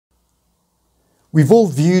We've all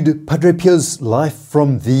viewed Padre Pio's life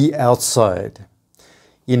from the outside.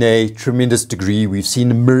 In a tremendous degree, we've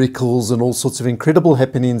seen miracles and all sorts of incredible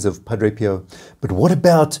happenings of Padre Pio. But what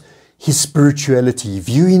about his spirituality,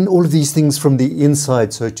 viewing all of these things from the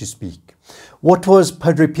inside, so to speak? What was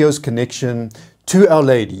Padre Pio's connection to Our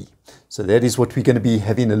Lady? So that is what we're going to be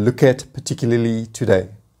having a look at, particularly today.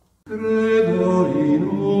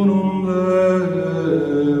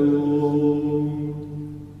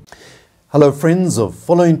 Hello friends of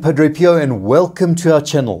Following Padre Pio, and welcome to our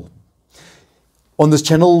channel. On this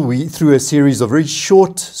channel, through a series of very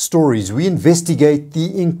short stories, we investigate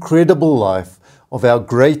the incredible life of our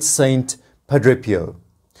great saint Padre Pio,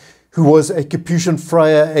 who was a Capuchin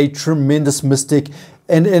friar, a tremendous mystic,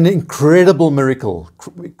 and an incredible miracle.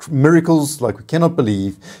 Miracles like we cannot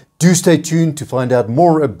believe. Do stay tuned to find out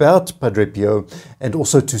more about Padre Pio and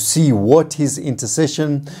also to see what his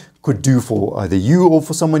intercession could do for either you or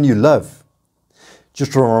for someone you love.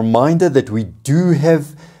 Just a reminder that we do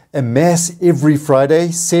have a Mass every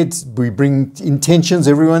Friday. We bring intentions,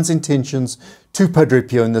 everyone's intentions, to Padre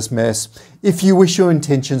Pio in this Mass. If you wish your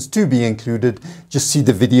intentions to be included, just see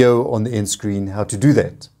the video on the end screen how to do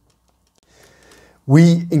that.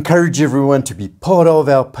 We encourage everyone to be part of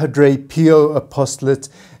our Padre Pio apostolate,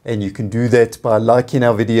 and you can do that by liking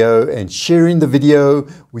our video and sharing the video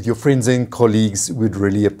with your friends and colleagues. We'd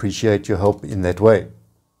really appreciate your help in that way.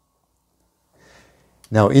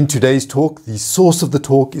 Now, in today's talk, the source of the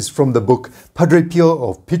talk is from the book Padre Pio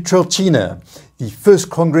of Pietrelcina, the first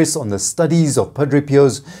congress on the studies of Padre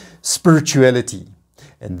Pio's spirituality.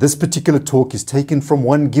 And this particular talk is taken from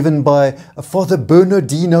one given by a Father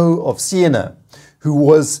Bernardino of Siena, who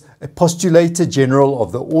was a Postulator General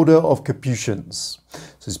of the Order of Capuchins.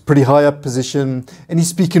 So it's a pretty high up position, and he's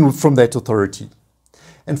speaking from that authority.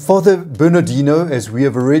 And Father Bernardino, as we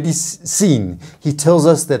have already seen, he tells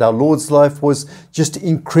us that our Lord's life was just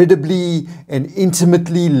incredibly and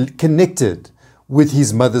intimately connected with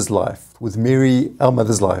his mother's life, with Mary, our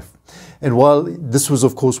mother's life. And this was,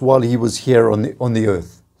 of course, while he was here on the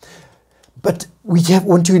earth. But we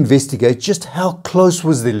want to investigate just how close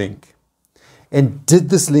was the link. And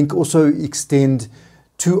did this link also extend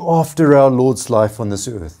to after our Lord's life on this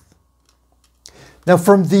earth? Now,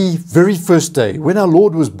 from the very first day, when our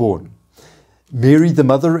Lord was born, Mary the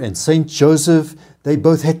mother and Saint Joseph, they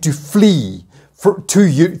both had to flee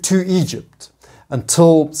to Egypt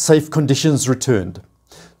until safe conditions returned.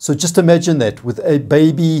 So just imagine that, with a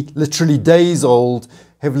baby literally days old,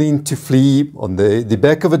 having to flee on the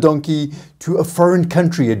back of a donkey to a foreign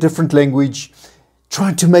country, a different language,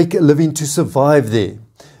 trying to make a living to survive there.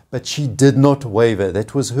 But she did not waver.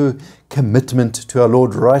 That was her commitment to our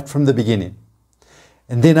Lord right from the beginning.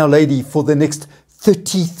 And then Our Lady, for the next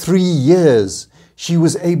 33 years, she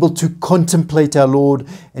was able to contemplate our Lord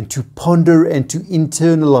and to ponder and to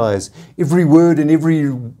internalize every word and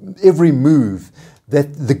every move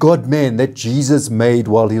that the God-man, that Jesus, made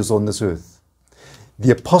while he was on this earth.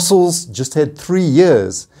 The apostles just had 3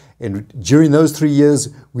 years, and during those 3 years,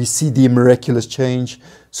 we see the miraculous change.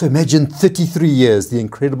 So imagine 33 years, the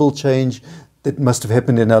incredible change that must have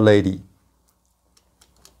happened in Our Lady.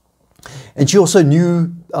 And she also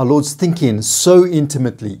knew our Lord's thinking so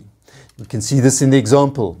intimately. You can see this in the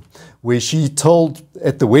example where she told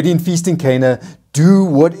at the wedding feast in Cana, do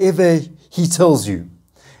whatever he tells you.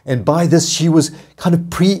 And by this, she was kind of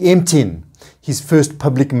preempting his first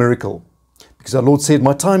public miracle. Because our Lord said,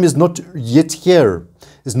 my time is not yet here,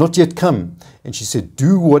 is not yet come. And she said,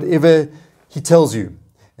 do whatever he tells you.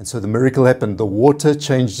 And so the miracle happened. The water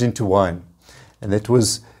changed into wine. And that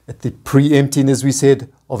was at the preempting, as we said,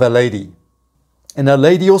 of Our Lady. And Our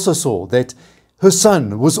Lady also saw that her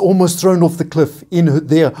son was almost thrown off the cliff in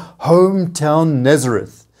their hometown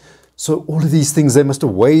Nazareth. So all of these things, they must have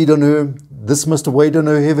weighed on her. This must have weighed on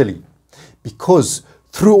her heavily. Because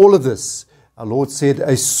through all of this, our Lord said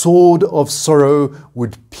a sword of sorrow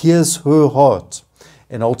would pierce her heart.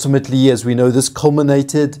 And ultimately, as we know, this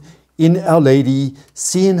culminated in Our Lady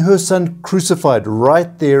seeing her son crucified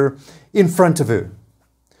right there in front of her.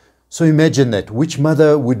 So imagine that. Which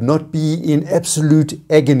mother would not be in absolute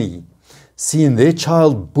agony, seeing their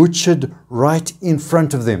child butchered right in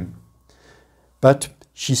front of them? But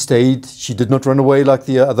she stayed. She did not run away like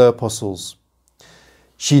the other apostles.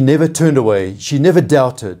 She never turned away. She never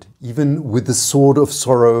doubted, even with the sword of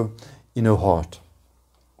sorrow in her heart.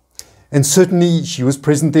 And certainly she was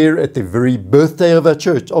present there at the very birthday of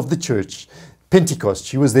the church, Pentecost.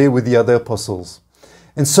 She was there with the other apostles.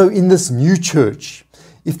 And so in this new church,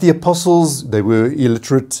 if the apostles, they were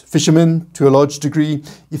illiterate fishermen to a large degree,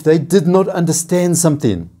 if they did not understand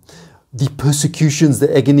something, the persecutions,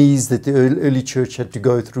 the agonies that the early church had to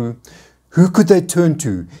go through, Who could they turn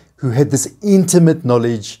to who had this intimate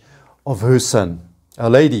knowledge of her son, Our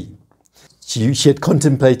Lady? She had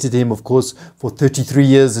contemplated him, of course, for 33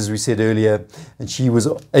 years, as we said earlier, and she was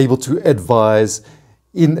able to advise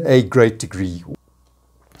in a great degree.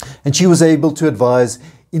 And she was able to advise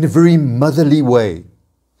in a very motherly way,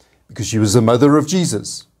 because she was the mother of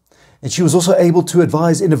Jesus. And she was also able to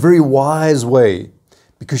advise in a very wise way,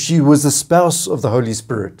 because she was the spouse of the Holy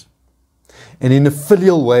Spirit. And in a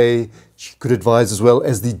filial way, she could advise as well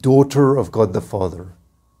as the daughter of God the Father.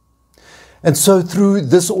 And so through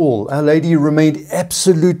this all, Our Lady remained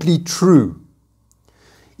absolutely true.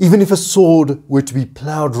 Even if a sword were to be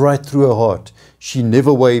plowed right through her heart, she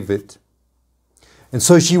never wavered. And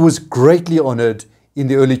so she was greatly honored in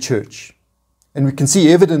the early church. And we can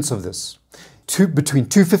see evidence of this. Between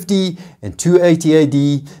 250 and 280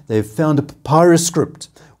 AD, they have found a papyrus script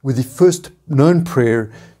with the first known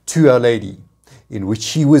prayer to Our Lady, in which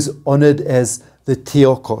she was honored as the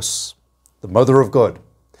Theotokos, the Mother of God.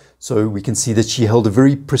 So we can see that she held a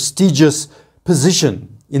very prestigious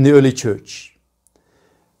position in the early church.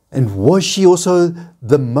 And was she also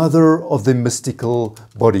the mother of the mystical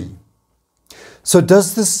body? So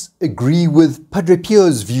does this agree with Padre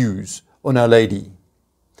Pio's views on Our Lady?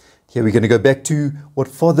 Here we're going to go back to what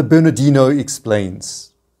Father Bernardino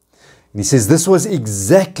explains. And he says this was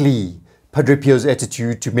exactly Padre Pio's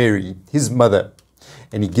attitude to Mary, his mother.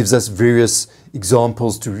 And he gives us various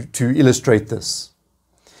examples to illustrate this.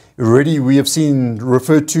 Already we have seen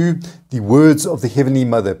referred to the words of the Heavenly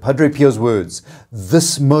Mother, Padre Pio's words,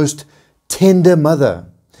 this most tender mother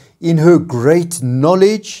in her great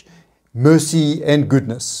knowledge, mercy and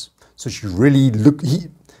goodness. So he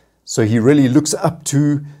really looks up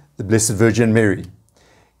to the Blessed Virgin Mary.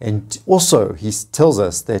 And also he tells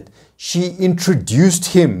us that she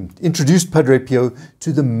introduced Padre Pio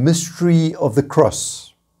to the mystery of the cross.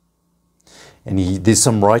 And there's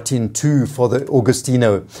some writing to Father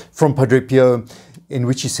Augustino from Padre Pio in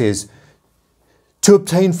which he says, to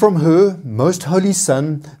obtain from her most holy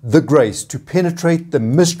Son the grace to penetrate the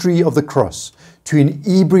mystery of the cross, to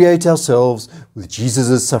inebriate ourselves with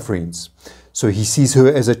Jesus' sufferings. So he sees her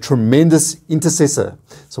as a tremendous intercessor,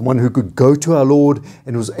 someone who could go to our Lord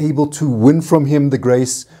and was able to win from him the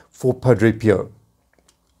grace for Padre Pio.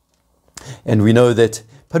 And we know that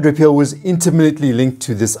Padre Pio was intimately linked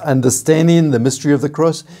to this understanding the mystery of the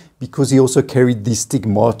cross because he also carried the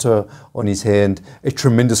stigmata on his hand, a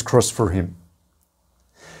tremendous cross for him.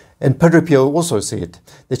 And Padre Pio also said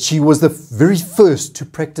that she was the very first to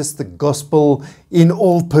practice the gospel in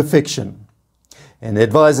all perfection. And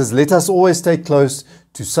advises, let us always stay close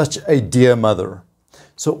to such a dear mother.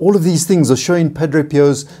 So all of these things are showing Padre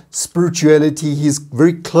Pio's spirituality, his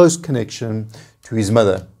very close connection to his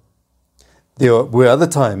mother. There were other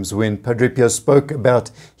times when Padre Pio spoke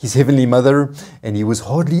about his Heavenly Mother and he was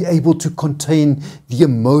hardly able to contain the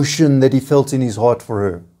emotion that he felt in his heart for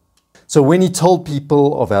her. So when he told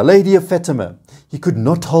people of Our Lady of Fatima, he could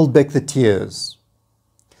not hold back the tears.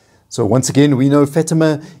 So once again, we know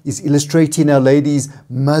Fatima is illustrating Our Lady's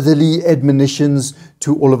motherly admonitions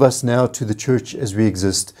to all of us now, to the church as we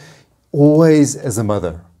exist, always as a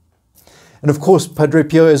mother. And of course, Padre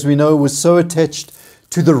Pio, as we know, was so attached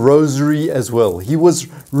to the rosary as well. He was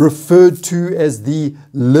referred to as the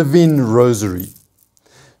living rosary.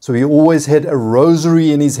 So he always had a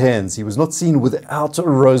rosary in his hands. He was not seen without a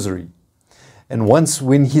rosary. And once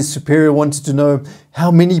when his superior wanted to know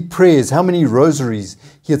how many prayers, how many rosaries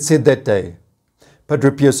he had said that day,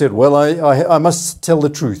 Padre Pio said, well, I must tell the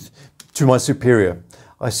truth to my superior.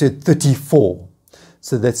 I said 34.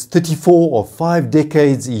 So that's 34 or 5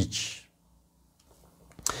 decades each.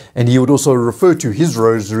 And he would also refer to his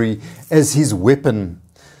rosary as his weapon.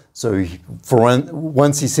 So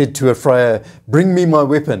once he said to a friar, bring me my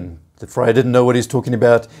weapon. The friar didn't know what he's talking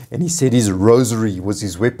about, and he said his rosary was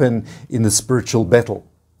his weapon in the spiritual battle.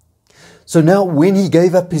 So now when he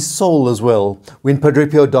gave up his soul as well, when Padre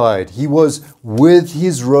Pio died, he was with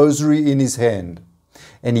his rosary in his hand.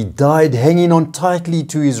 And he died hanging on tightly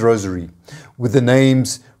to his rosary, with the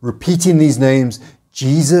names, repeating these names,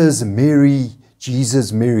 Jesus, Mary,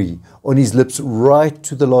 on his lips right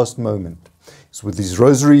to the last moment. So with his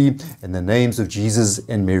rosary and the names of Jesus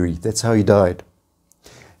and Mary. That's how he died.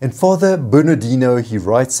 And Father Bernardino, he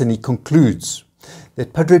writes and he concludes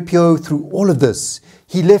that Padre Pio, through all of this,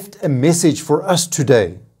 he left a message for us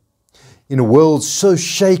today in a world so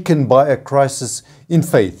shaken by a crisis in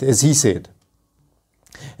faith, as he said.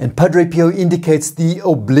 And Padre Pio indicates the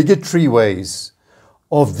obligatory ways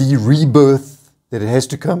of the rebirth that it has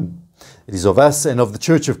to come. It is of us and of the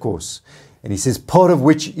church, of course. And he says part of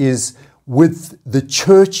which is with the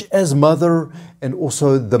church as mother and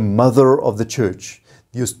also the mother of the church.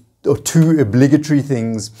 These are two obligatory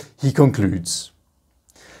things, he concludes.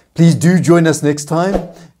 Please do join us next time.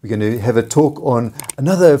 We're going to have a talk on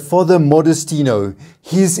another Father Modestino,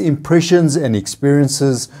 his impressions and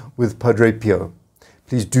experiences with Padre Pio.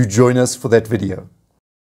 Please do join us for that video.